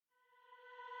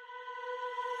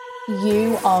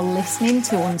You are listening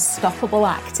to Unstoppable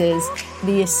Actors,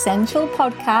 the essential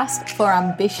podcast for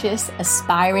ambitious,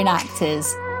 aspiring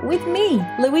actors. With me,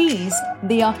 Louise,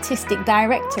 the artistic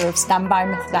director of Standby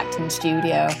Method Acting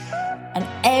Studio. And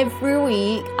every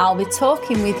week, I'll be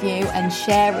talking with you and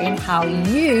sharing how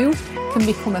you can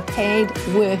become a paid,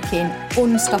 working,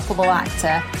 unstoppable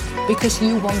actor, because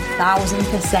you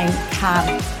 1000%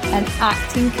 can. An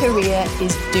acting career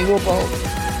is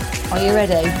doable. Are you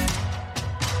ready?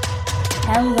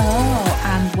 Hello,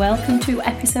 and welcome to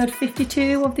episode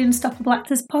 52 of the Unstoppable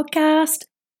Actors podcast.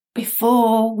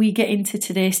 Before we get into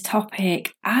today's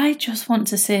topic, I just want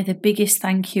to say the biggest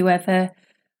thank you ever.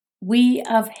 We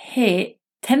have hit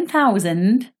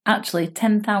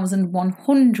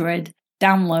 10,100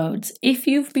 downloads. If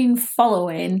you've been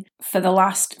following for the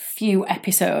last few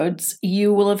episodes,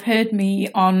 you will have heard me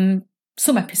on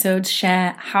some episodes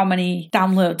share how many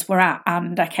downloads we're at,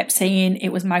 and I kept saying it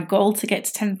was my goal to get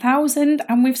to 10,000,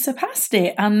 and we've surpassed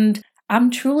it. And I'm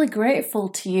truly grateful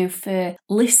to you for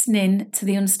listening to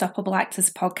the Unstoppable Actors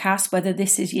podcast, whether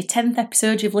this is your 10th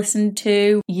episode you've listened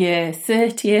to, your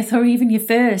 30th, or even your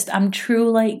first. I'm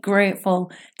truly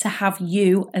grateful to have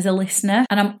you as a listener.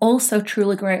 And I'm also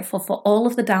truly grateful for all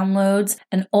of the downloads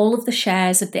and all of the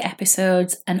shares of the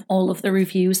episodes and all of the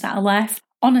reviews that are left.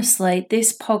 Honestly,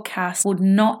 this podcast would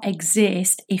not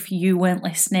exist if you weren't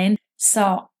listening.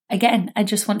 So again, I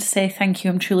just want to say thank you.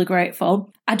 I'm truly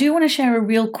grateful. I do want to share a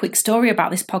real quick story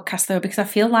about this podcast though, because I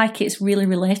feel like it's really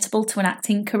relatable to an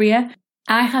acting career.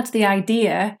 I had the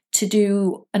idea to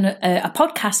do a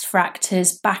podcast for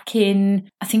actors back in,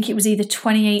 I think it was either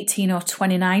 2018 or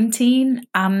 2019.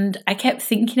 And I kept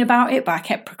thinking about it, but I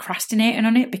kept procrastinating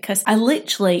on it because I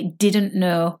literally didn't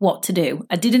know what to do.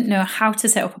 I didn't know how to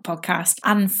set up a podcast,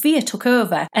 and fear took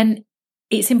over. And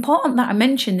it's important that I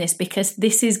mention this because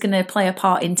this is going to play a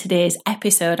part in today's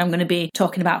episode. I'm going to be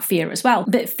talking about fear as well.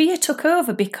 But fear took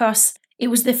over because it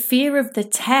was the fear of the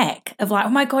tech, of like, oh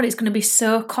my God, it's going to be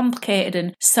so complicated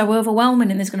and so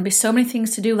overwhelming, and there's going to be so many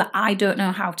things to do that I don't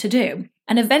know how to do.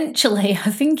 And eventually,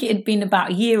 I think it had been about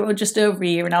a year or just over a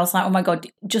year, and I was like, oh my God,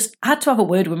 I had to have a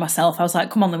word with myself. I was like,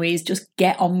 come on, Louise, just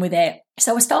get on with it.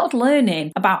 So I started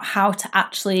learning about how to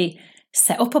actually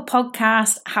set up a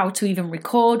podcast, how to even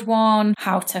record one,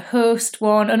 how to host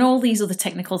one, and all these other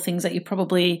technical things that you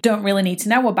probably don't really need to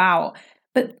know about.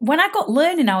 But when I got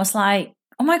learning, I was like,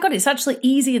 oh my God, it's actually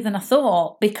easier than I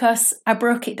thought, because I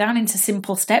broke it down into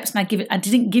simple steps and I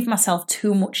didn't give myself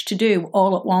too much to do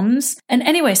all at once. And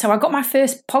anyway, so I got my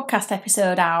first podcast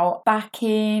episode out back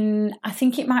in, I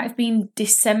think it might have been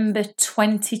December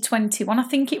 2021, I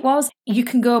think it was. You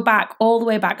can go back, all the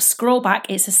way back, scroll back.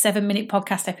 It's a 7-minute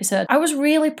podcast episode. I was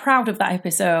really proud of that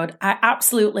episode. I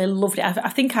absolutely loved it. I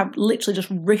think I literally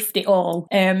just riffed it all.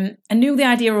 I knew the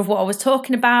idea of what I was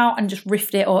talking about and just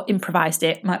riffed it, or improvised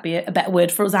it, might be a better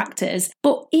word for us actors.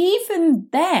 But even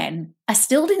then, I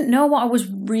still didn't know what I was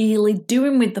really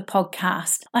doing with the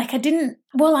podcast. Like I knew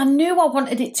I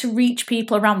wanted it to reach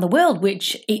people around the world,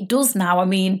 which it does now. I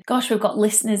mean, gosh, we've got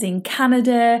listeners in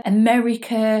Canada,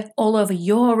 America, all over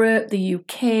Europe, the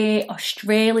UK,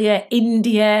 Australia,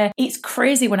 India. It's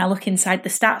crazy when I look inside the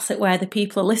stats at where the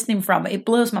people are listening from. It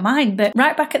blows my mind. But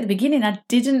right back at the beginning, I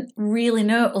didn't really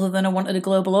know, other than I wanted a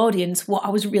global audience, what I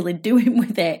was really doing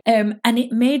with it. And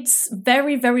it made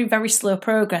very, very, very slow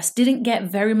progress. Didn't get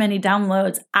very many downloads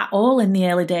at all in the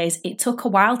early days. It took a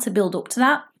while to build up to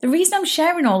that. The reason I'm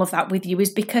sharing all of that with you is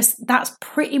because that's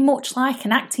pretty much like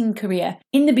an acting career.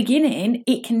 In the beginning,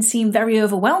 it can seem very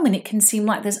overwhelming. It can seem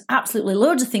like there's absolutely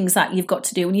loads of things that you've got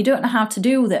to do and you don't know how to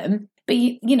do them. But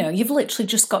you've literally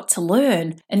just got to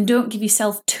learn, and don't give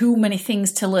yourself too many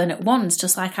things to learn at once,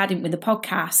 just like I did with the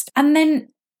podcast. And then,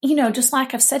 just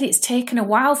like I've said, it's taken a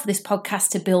while for this podcast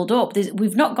to build up.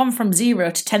 We've not gone from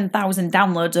 0 to 10,000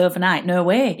 downloads overnight. No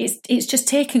way. It's just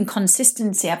taken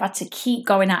consistency. I've had to keep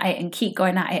going at it and keep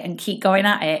going at it and keep going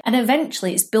at it. And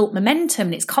eventually it's built momentum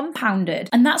and it's compounded.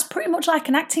 And that's pretty much like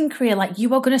an acting career. Like,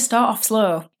 you are going to start off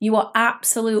slow. You are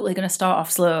absolutely going to start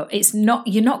off slow.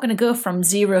 You're not going to go from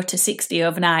 0 to 60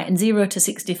 overnight. And 0 to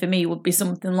 60 for me would be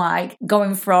something like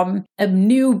going from a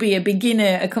newbie, a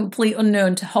beginner, a complete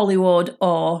unknown to Hollywood,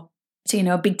 or to,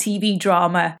 a big TV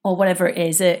drama, or whatever it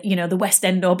is, the West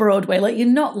End or Broadway. Like, you're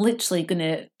not literally going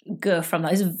to go from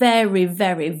that. It's very,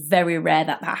 very, very rare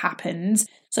that happens.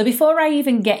 So before I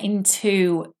even get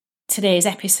into today's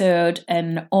episode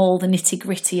and all the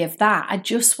nitty-gritty of that, I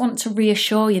just want to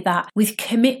reassure you that with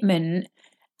commitment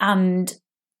and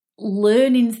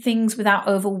learning things without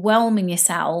overwhelming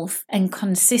yourself and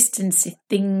consistency,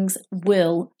 things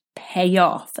will pay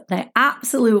off. They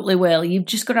absolutely will. You've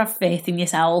just got to have faith in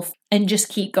yourself and just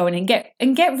keep going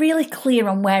and get really clear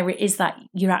on where it is that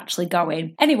you're actually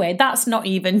going. Anyway, that's not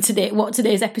even what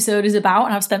today's episode is about,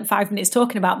 and I've spent 5 minutes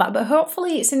talking about that, but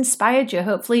hopefully it's inspired you.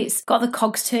 Hopefully it's got the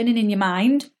cogs turning in your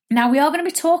mind. Now, we are going to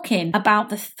be talking about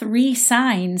the 3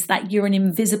 signs that you're an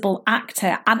invisible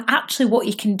actor and actually what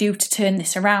you can do to turn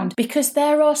this around, because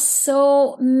there are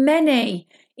so many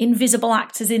invisible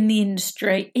actors in the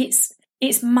industry.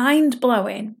 It's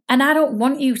mind-blowing. And I don't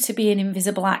want you to be an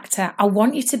invisible actor. I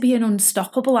want you to be an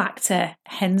unstoppable actor,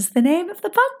 hence the name of the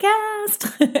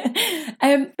podcast.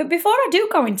 But before I do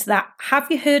go into that,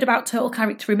 have you heard about total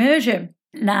character immersion?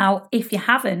 Now, if you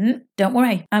haven't, don't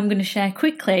worry. I'm going to share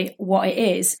quickly what it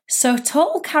is. So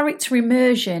Total Character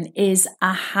Immersion is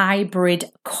a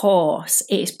hybrid course.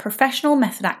 It is professional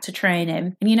method actor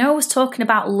training. And I was talking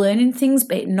about learning things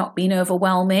but it not being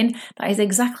overwhelming. That is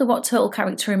exactly what Total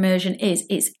Character Immersion is.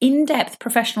 It's in-depth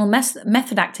professional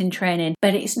method acting training,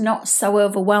 but it's not so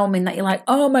overwhelming that you're like,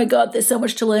 oh my God, there's so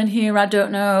much to learn here. I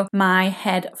don't know my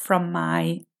head from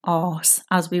my arse,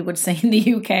 as we would say in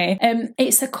the UK.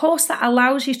 It's a course that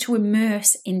allows you to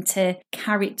immerse into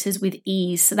characters with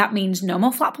ease. So that means no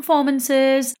more flat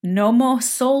performances, no more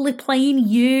solely playing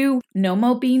you, no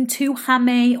more being too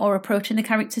hammy or approaching the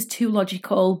characters too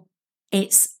logical.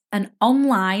 It's an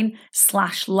online/live,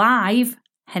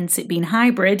 hence it being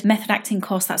hybrid, method acting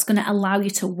course that's going to allow you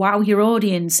to wow your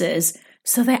audiences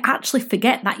so they actually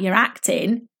forget that you're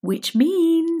acting, which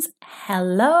means,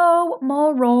 hello,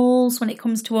 more roles when it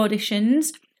comes to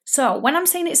auditions. So when I'm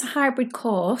saying it's a hybrid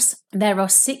course, there are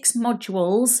 6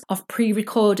 modules of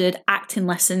pre-recorded acting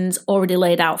lessons already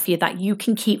laid out for you that you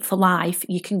can keep for life.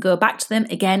 You can go back to them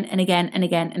again and again and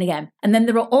again and again. And then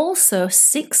there are also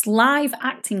 6 live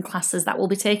acting classes that will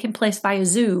be taking place via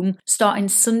Zoom starting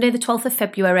Sunday the 12th of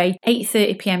February,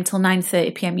 8:30pm till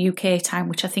 9:30pm UK time,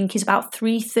 which I think is about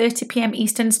 3:30pm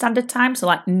Eastern Standard Time, so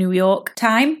like New York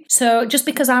time. So just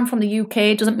because I'm from the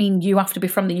UK doesn't mean you have to be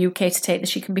from the UK to take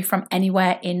this. You can be from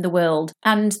anywhere in the world.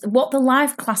 And what the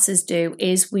live classes do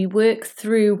is we work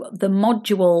through the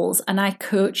modules and I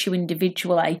coach you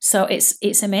individually. So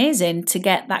it's amazing to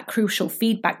get that crucial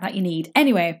feedback that you need.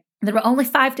 Anyway, there are only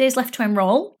 5 days left to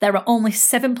enrol. There are only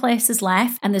 7 places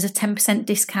left and there's a 10%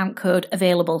 discount code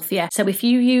available for you. So if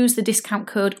you use the discount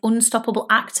code Unstoppable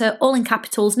Actor, all in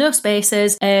capitals, no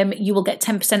spaces, you will get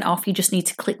 10% off. You just need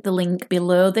to click the link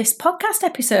below this podcast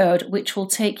episode, which will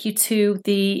take you to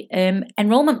the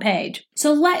enrollment page.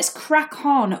 So let's crack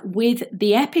on with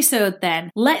the episode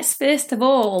then. Let's first of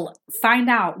all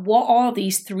find out what are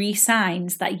these 3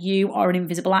 signs that you are an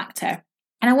invisible actor.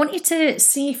 And I want you to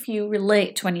see if you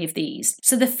relate to any of these.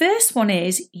 So the first one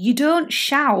is you don't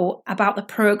shout about the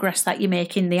progress that you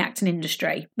make in the acting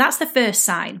industry. That's the first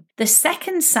sign. The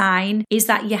second sign is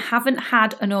that you haven't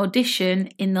had an audition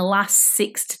in the last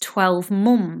 6 to 12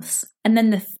 months. And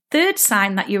then the third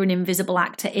sign that you're an invisible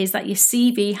actor is that your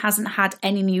CV hasn't had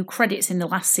any new credits in the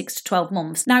last 6 to 12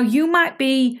 months. Now, you might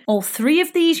be all 3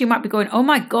 of these. You might be going, oh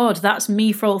my God, that's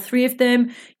me for all 3 of them.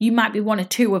 You might be 1 or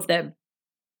 2 of them.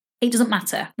 It doesn't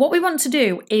matter. What we want to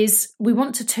do is we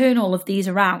want to turn all of these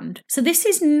around. So this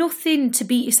is nothing to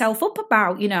beat yourself up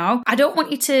about, I don't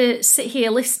want you to sit here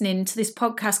listening to this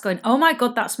podcast going, oh my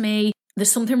God, that's me.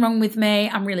 There's something wrong with me.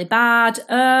 I'm really bad.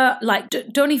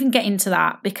 Don't even get into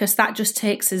that, because that just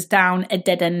takes us down a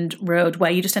dead-end road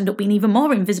where you just end up being even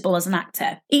more invisible as an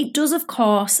actor. It does, of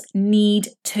course, need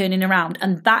turning around,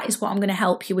 and that is what I'm going to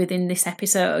help you with in this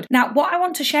episode. Now, what I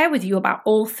want to share with you about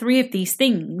all 3 of these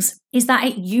things is that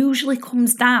it usually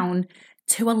comes down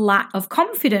to a lack of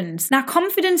confidence. Now,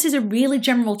 confidence is a really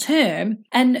general term,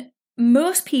 and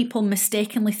most people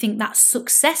mistakenly think that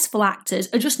successful actors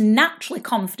are just naturally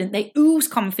confident. They ooze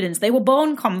confidence. They were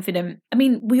born confident. I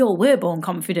mean, we all were born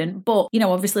confident, but,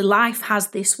 obviously life has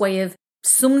this way of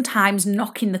sometimes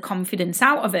knocking the confidence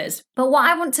out of us. But what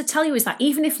I want to tell you is that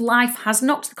even if life has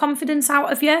knocked the confidence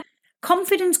out of you,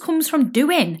 confidence comes from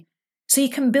doing. So you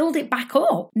can build it back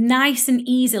up nice and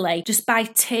easily just by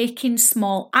taking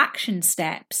small action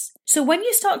steps. So when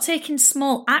you start taking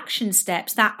small action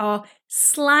steps that are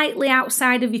slightly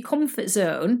outside of your comfort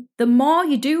zone, the more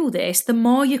you do this, the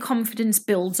more your confidence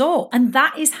builds up. And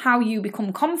that is how you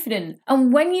become confident.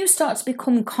 And when you start to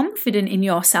become confident in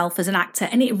yourself as an actor,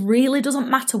 and it really doesn't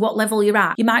matter what level you're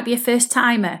at, you might be a first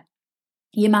timer.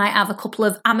 You might have a couple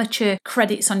of amateur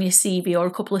credits on your CV or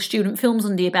a couple of student films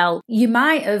under your belt. You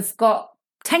might have got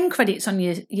 10 credits on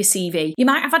your CV. You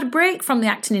might have had a break from the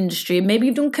acting industry. Maybe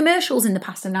you've done commercials in the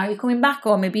past and now you're coming back,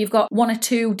 or maybe you've got 1 or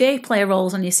 2 day player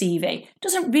roles on your CV. It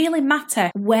doesn't really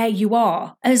matter where you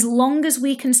are, as long as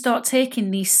we can start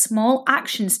taking these small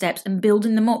action steps and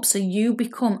building them up so you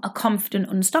become a confident,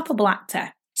 unstoppable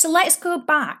actor. So let's go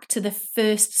back to the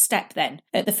first step then.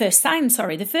 The first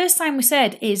sign we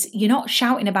said is you're not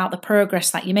shouting about the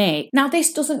progress that you make. Now,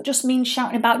 this doesn't just mean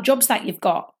shouting about jobs that you've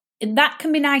got. That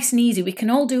can be nice and easy. We can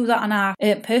all do that on our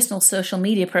personal social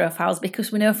media profiles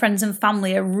because we know friends and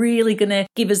family are really going to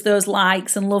give us those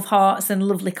likes and love hearts and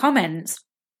lovely comments.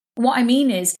 What I mean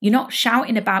is you're not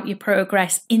shouting about your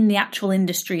progress in the actual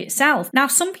industry itself. Now,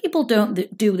 some people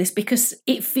don't do this because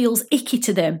it feels icky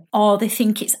to them, or they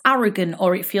think it's arrogant,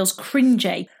 or it feels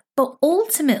cringy. But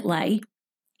ultimately,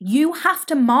 you have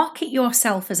to market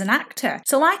yourself as an actor.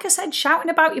 So like I said, shouting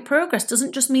about your progress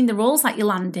doesn't just mean the roles that you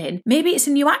land in. Maybe it's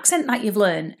a new accent that you've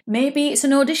learned. Maybe it's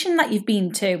an audition that you've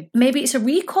been to. Maybe it's a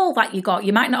recall that you got.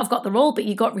 You might not have got the role, but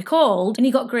you got recalled and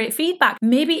you got great feedback.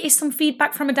 Maybe it's some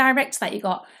feedback from a director that you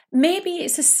got. Maybe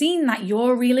it's a scene that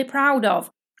you're really proud of.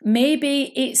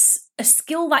 Maybe it's a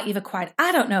skill that you've acquired.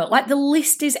 I don't know. Like, the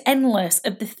list is endless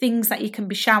of the things that you can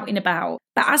be shouting about.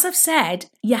 But as I've said,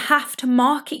 you have to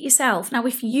market yourself. Now,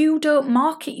 if you don't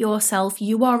market yourself,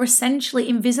 you are essentially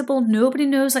invisible. Nobody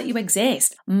knows that you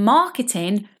exist.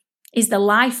 Marketing is the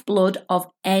lifeblood of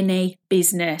any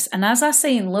business. And as I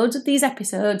say in loads of these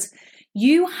episodes,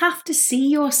 you have to see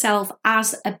yourself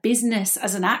as a business,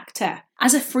 as an actor.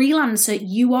 As a freelancer,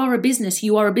 you are a business.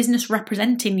 You are a business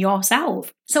representing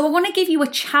yourself. So I want to give you a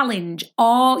challenge.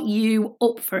 Are you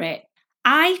up for it?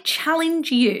 I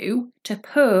challenge you to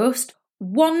post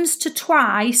once to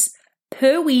twice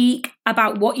per week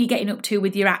about what you're getting up to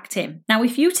with your acting. Now,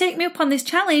 if you take me up on this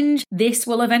challenge, this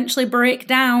will eventually break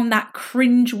down that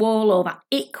cringe wall or that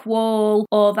ick wall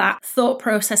or that thought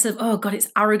process of, oh God,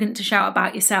 it's arrogant to shout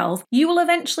about yourself. You will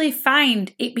eventually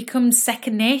find it becomes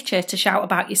second nature to shout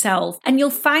about yourself, and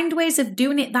you'll find ways of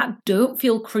doing it that don't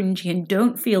feel cringy and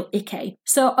don't feel icky.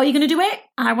 So are you going to do it?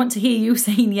 I want to hear you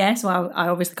saying yes. Well, I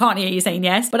obviously can't hear you saying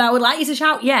yes, but I would like you to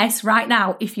shout yes right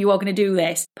now if you are going to do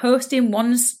this. Posting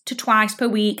once to twice per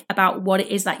week about what it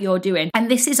is that you're doing. And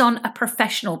this is on a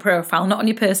professional profile, not on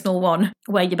your personal one,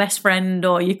 where your best friend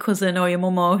or your cousin or your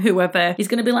mum or whoever is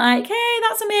going to be like, hey,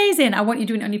 that's amazing. I want you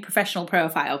doing it on your professional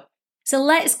profile. So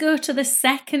let's go to the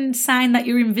second sign that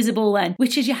you're invisible then,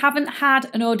 which is you haven't had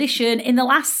an audition in the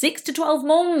last 6 to 12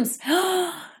 months.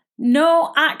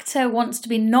 No actor wants to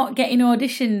be not getting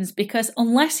auditions, because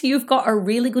unless you've got a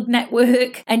really good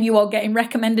network and you are getting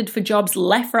recommended for jobs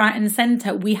left, right and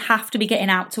centre, we have to be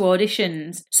getting out to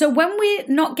auditions. So when we're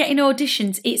not getting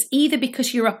auditions, it's either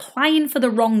because you're applying for the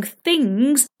wrong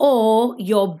things or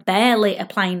you're barely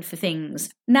applying for things.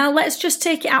 Now let's just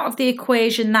take it out of the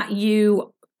equation that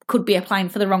you could be applying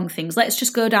for the wrong things. Let's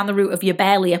just go down the route of you're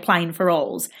barely applying for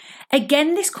roles.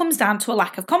 Again, this comes down to a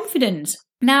lack of confidence.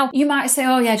 Now, you might say,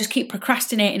 oh yeah, just keep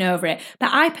procrastinating over it. But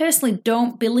I personally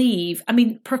don't believe,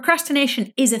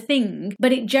 procrastination is a thing,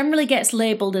 but it generally gets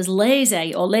labelled as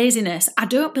lazy or laziness. I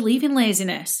don't believe in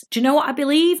laziness. Do you know what I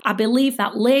believe? I believe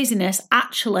that laziness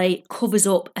actually covers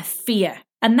up a fear.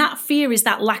 And that fear is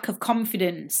that lack of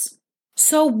confidence.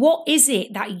 So what is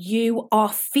it that you are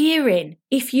fearing?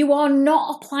 If you are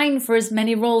not applying for as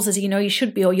many roles as you know you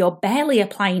should be, or you're barely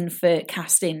applying for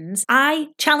castings, I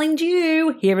challenge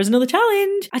you, here is another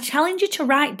challenge, I challenge you to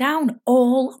write down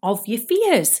all of your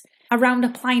fears around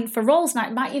applying for roles. Now,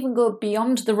 it might even go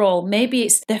beyond the role. Maybe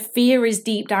it's the fear is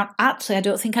deep down, actually, I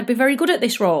don't think I'd be very good at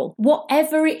this role.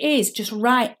 Whatever it is, just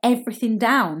write everything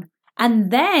down.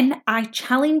 And then I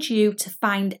challenge you to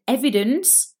find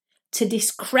evidence to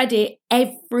discredit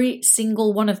every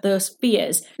single one of those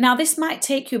fears. Now, this might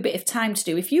take you a bit of time to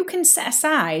do. If you can set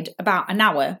aside about an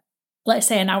hour, let's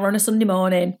say an hour on a Sunday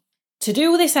morning, to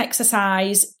do this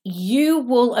exercise, you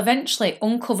will eventually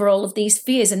uncover all of these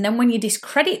fears. And then when you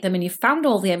discredit them and you've found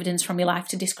all the evidence from your life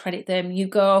to discredit them, you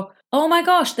go, oh my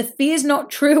gosh, the fear's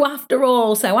not true after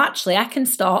all. So actually, I can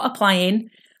start applying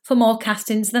for more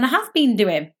castings than I have been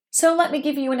doing. So let me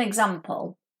give you an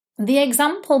example. The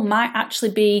example might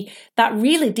actually be that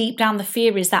really deep down the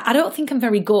fear is that I don't think I'm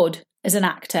very good as an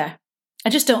actor. I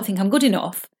just don't think I'm good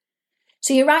enough.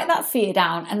 So you write that fear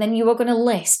down, and then you are going to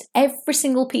list every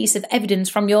single piece of evidence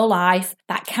from your life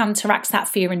that counteracts that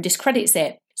fear and discredits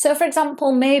it. So for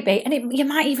example, maybe, and you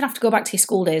might even have to go back to your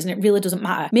school days, and it really doesn't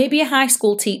matter. Maybe a high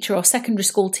school teacher or secondary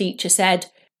school teacher said,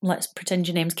 let's pretend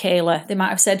your name's Kayla. They might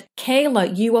have said,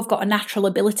 Kayla, you have got a natural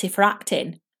ability for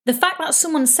acting. The fact that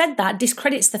someone said that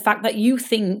discredits the fact that you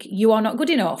think you are not good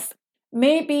enough.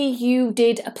 Maybe you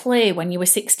did a play when you were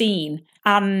 16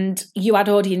 and you had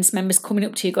audience members coming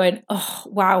up to you going, oh,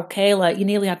 wow, Kayla, you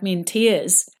nearly had me in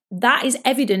tears. That is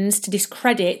evidence to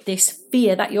discredit this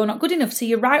fear that you're not good enough. So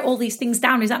you write all these things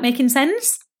down. Is that making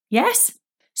sense? Yes?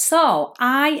 So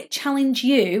I challenge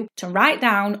you to write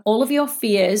down all of your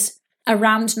fears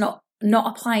around not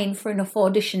applying for enough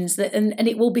auditions, and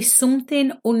it will be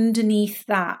something underneath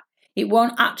that. It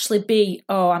won't actually be,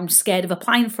 oh, I'm scared of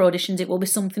applying for auditions. It will be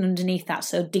something underneath that.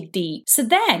 So dig deep. So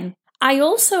then I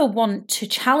also want to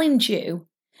challenge you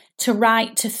to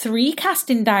write to 3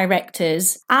 casting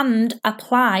directors and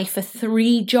apply for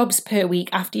 3 jobs per week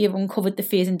after you've uncovered the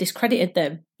fears and discredited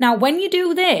them. Now, when you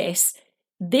do this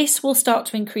will start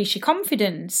to increase your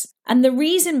confidence. And the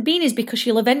reason being is because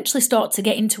you'll eventually start to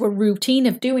get into a routine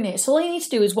of doing it. So all you need to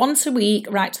do is once a week,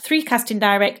 write to 3 casting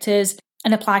directors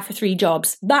and apply for 3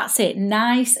 jobs. That's it.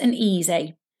 Nice and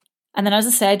easy. And then, as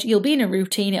I said, you'll be in a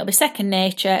routine. It'll be second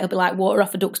nature. It'll be like water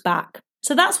off a duck's back.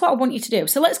 So that's what I want you to do.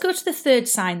 So let's go to the third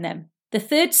sign then. The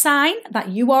third sign that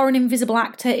you are an invisible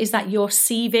actor is that your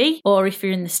CV, or if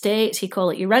you're in the States, you call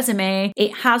it your resume,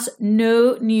 it has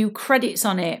no new credits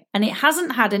on it. And it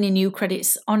hasn't had any new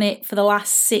credits on it for the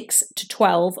last 6 to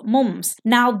 12 months.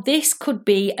 Now, this could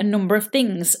be a number of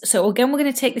things. So again, we're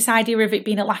going to take this idea of it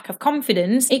being a lack of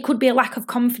confidence. It could be a lack of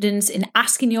confidence in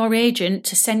asking your agent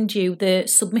to send you the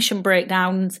submission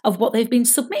breakdowns of what they've been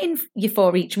submitting you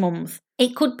for each month.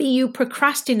 It could be you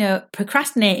procrastinating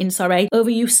over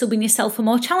you subbing yourself for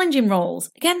more challenging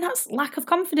roles. Again, that's lack of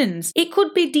confidence. It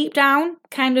could be deep down,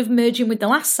 kind of merging with the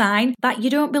last sign, that you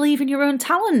don't believe in your own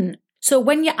talent. So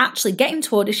when you're actually getting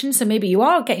to auditions, so maybe you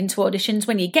are getting to auditions,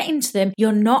 when you get into them,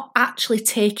 you're not actually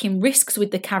taking risks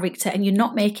with the character and you're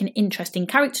not making interesting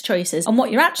character choices. And what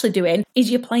you're actually doing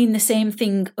is you're playing the same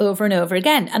thing over and over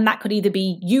again. And that could either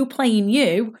be you playing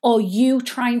you or you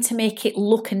trying to make it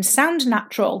look and sound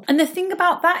natural. And the thing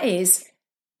about that is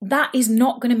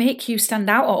not going to make you stand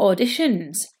out at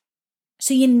auditions.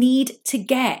 So you need to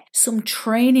get some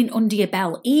training under your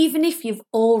belt. Even if you've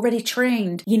already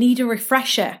trained, you need a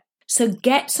refresher. So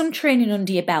get some training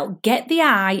under your belt. Get the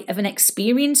eye of an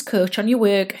experienced coach on your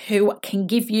work who can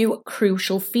give you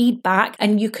crucial feedback,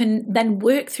 and you can then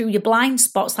work through your blind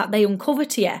spots that they uncover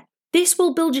to you. This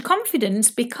will build your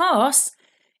confidence because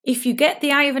if you get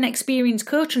the eye of an experienced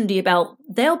coach under your belt,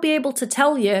 they'll be able to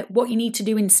tell you what you need to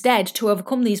do instead to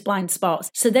overcome these blind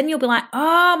spots. So then you'll be like,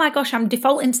 oh my gosh, I'm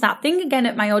defaulting to that thing again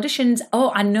at my auditions.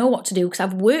 Oh, I know what to do because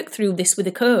I've worked through this with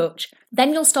a coach.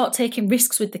 Then you'll start taking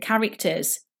risks with the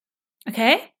characters.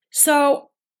 Okay, so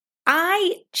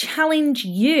I challenge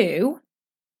you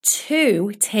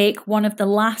to take one of the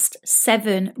last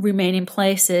 7 remaining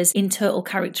places in total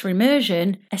character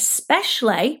immersion,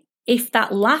 especially if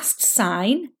that last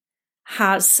sign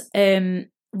has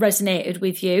resonated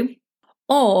with you,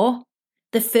 or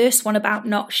the first one about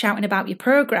not shouting about your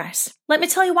progress. Let me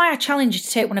tell you why I challenge you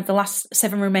to take one of the last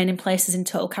 7 remaining places in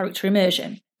total character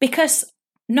immersion. Because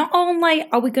not only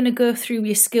are we going to go through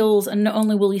your skills and not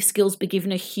only will your skills be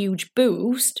given a huge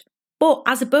boost, but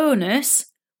as a bonus,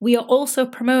 we are also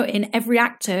promoting every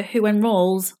actor who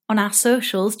enrolls on our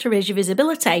socials to raise your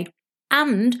visibility.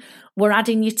 And we're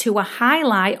adding you to a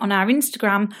highlight on our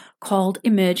Instagram called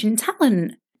Emerging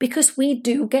Talent, because we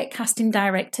do get casting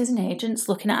directors and agents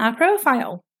looking at our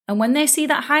profile. And when they see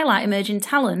that highlight, Emerging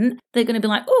Talent, they're going to be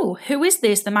like, oh, who is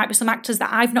this? There might be some actors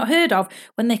that I've not heard of.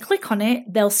 When they click on it,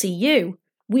 they'll see you.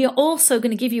 We are also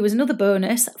going to give you as another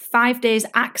bonus 5 days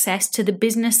access to the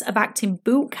Business of Acting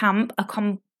Bootcamp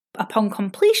upon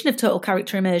completion of total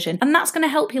character immersion. And that's going to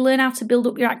help you learn how to build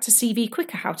up your actor CV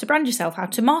quicker, how to brand yourself, how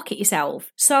to market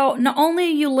yourself. So not only are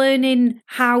you learning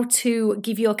how to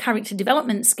give your character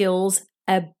development skills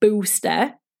a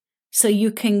booster so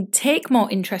you can make more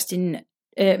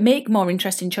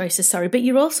interesting choices, but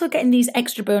you're also getting these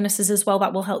extra bonuses as well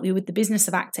that will help you with the business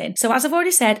of acting. So as I've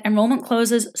already said, enrollment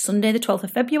closes Sunday the 12th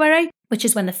of February, which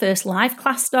is when the first live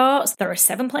class starts. There are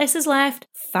 7 places left,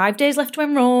 5 days left to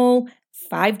enroll,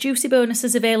 5 juicy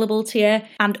bonuses available to you,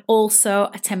 and also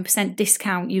a 10%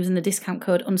 discount using the discount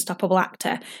code Unstoppable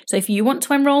Actor. So if you want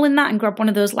to enroll in that and grab one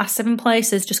of those last 7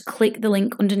 places, just click the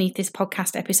link underneath this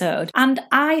podcast episode. And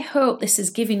I hope this has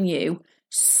given you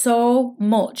so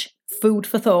much food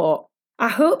for thought. I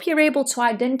hope you're able to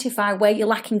identify where you're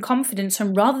lacking confidence,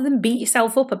 and rather than beat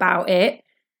yourself up about it,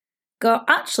 go,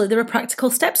 actually, there are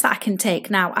practical steps that I can take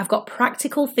now. I've got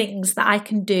practical things that I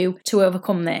can do to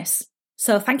overcome this.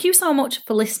 So thank you so much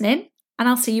for listening. and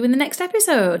I'll see you in the next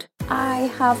episode. I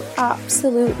have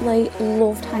absolutely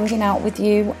loved hanging out with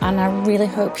you, and I really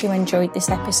hope you enjoyed this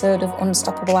episode of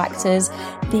Unstoppable Actors,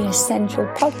 the essential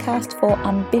podcast for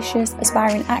ambitious,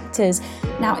 aspiring actors.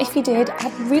 Now, if you did,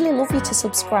 I'd really love you to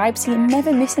subscribe so you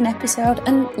never miss an episode,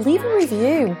 and leave a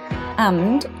review.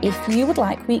 And if you would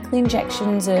like weekly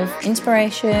injections of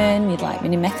inspiration, you'd like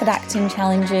mini method acting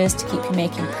challenges to keep you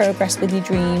making progress with your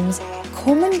dreams,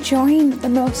 come and join the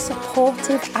most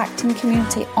supportive acting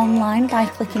community online by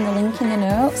clicking the link in the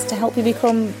notes to help you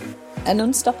become an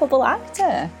unstoppable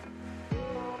actor.